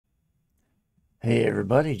Hey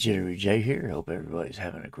everybody, Jittery J here. Hope everybody's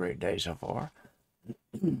having a great day so far.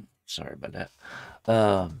 Sorry about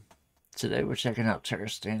that. Today we're checking out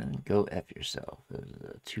Tarasstanin Go F Yourself. It's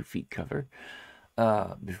a 2 feet cover.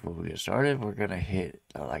 Before we get started, we're gonna hit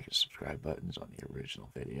the like and subscribe buttons on the original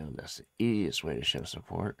video. That's the easiest way to show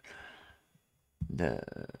support.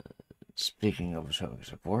 Speaking of showing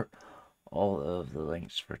support, all of the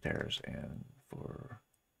links for Taras and for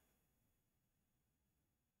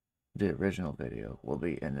the original video will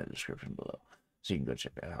be in the description below, so you can go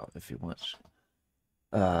check that out if you want.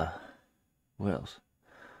 What else?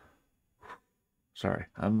 Sorry,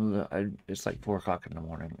 it's like 4 o'clock in the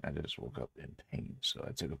morning. I just woke up in pain, so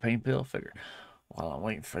I took a pain pill. Figure while I'm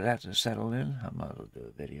waiting for that to settle in, I might as well do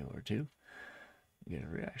a video or two, get a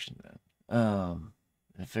reaction then.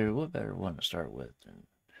 I figured what better one to start with than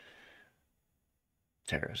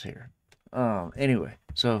Tara's here. Anyway,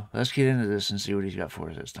 so let's get into this and see what he's got for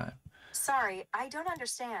us this time. Sorry, I don't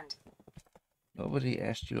understand. Nobody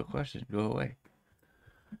asked you a question. Go away.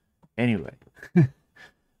 Anyway,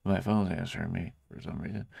 my phone's answering me for some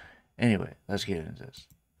reason. Anyway, let's get into this.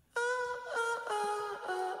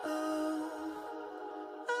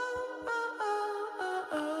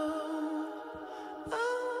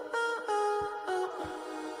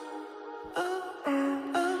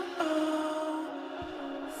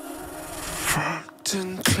 Fucked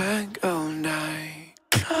and drank all night.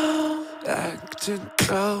 Acted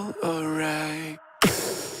all alright.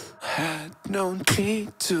 Had no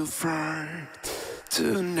need to fight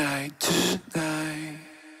tonight.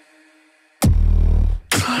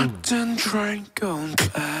 Fucked and drank all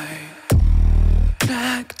night.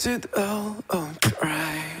 Acted all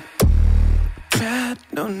alright. Had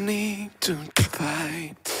no need to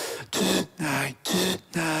fight tonight.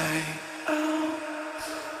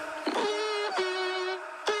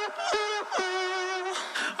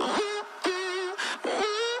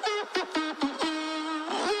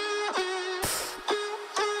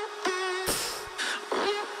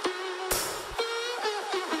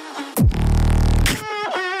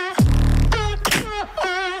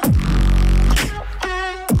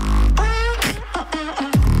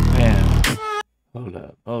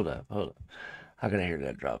 Hold up. How could I hear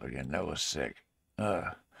that drop again? That was sick.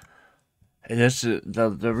 This the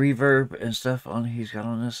reverb and stuff on he's got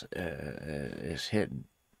on this is hitting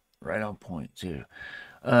right on point too.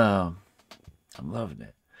 I'm loving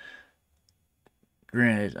it.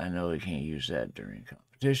 Granted, I know we can't use that during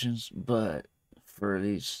competitions, but for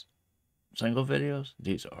these single videos,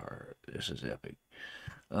 this is epic.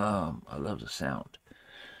 I love the sound.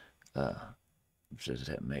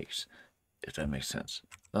 If that makes sense.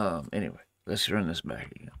 Anyway, let's run this back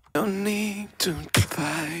again. No need to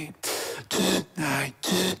fight tonight.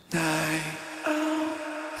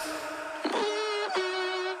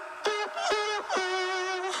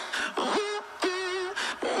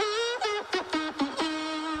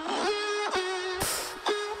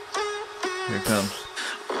 Here it comes.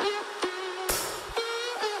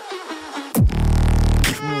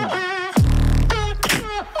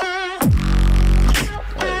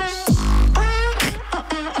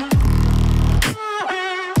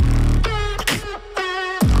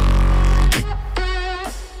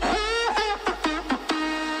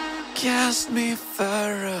 Cast me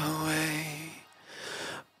far away.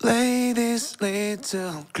 Play these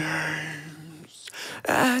little games,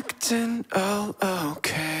 acting all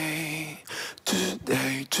okay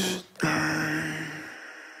today.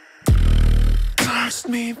 Cast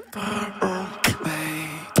me far away.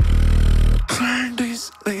 Play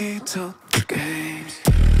these little games,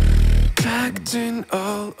 acting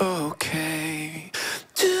all okay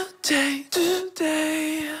today.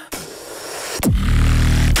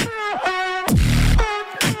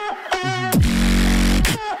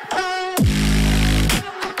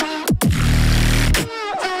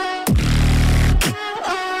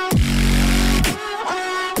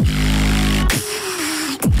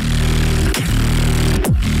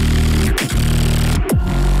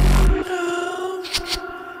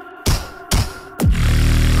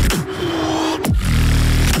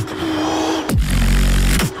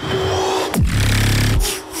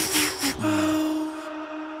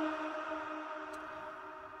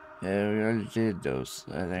 Yeah, we already did those,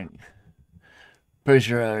 I think. Pretty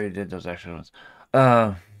sure I already did those extra ones.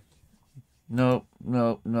 Nope,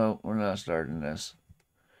 we're not starting this.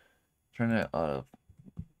 Turn that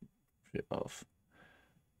shit off.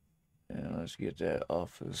 And let's get that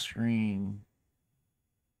off of the screen.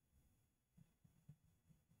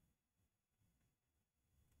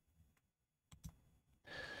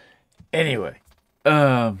 Anyway,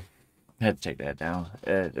 had to take that down.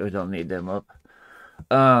 We don't need them up.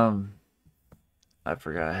 I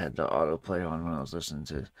forgot I had the autoplay on when I was listening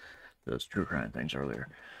to those true crime things earlier.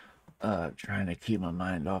 Trying to keep my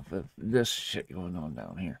mind off of this shit going on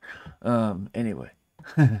down here. Anyway,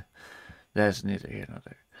 that's neither here nor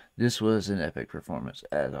there. This was an epic performance,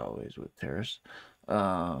 as always, with Terrace.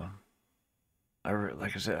 Uh,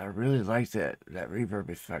 like I said, I really like that reverb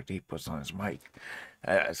effect he puts on his mic.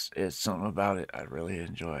 It's something about it I really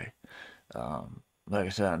enjoy. Like I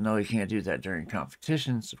said, I know you can't do that during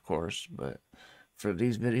competitions, of course, but for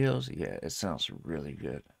these videos, yeah, it sounds really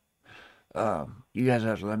good. You guys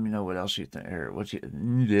have to let me know what else you think, or what you,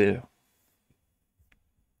 yeah.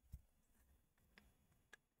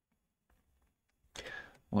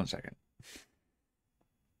 One second.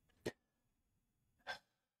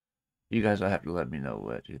 You guys will have to let me know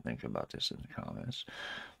what you think about this in the comments.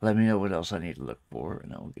 Let me know what else I need to look for,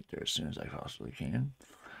 and I will get there as soon as I possibly can.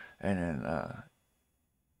 And then,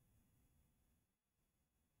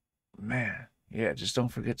 man, yeah, just don't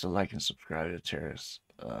forget to like and subscribe to Terrace.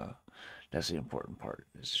 That's the important part,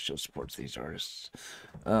 is to show support to these artists.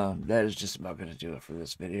 That is just about going to do it for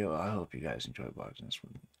this video. I hope you guys enjoyed watching this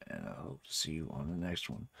one, and I hope to see you on the next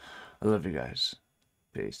one. I love you guys.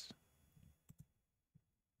 Peace.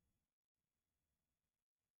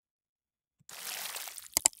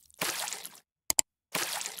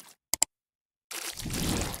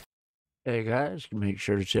 Hey guys, make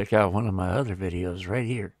sure to check out one of my other videos right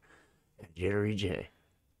here at Jerry J.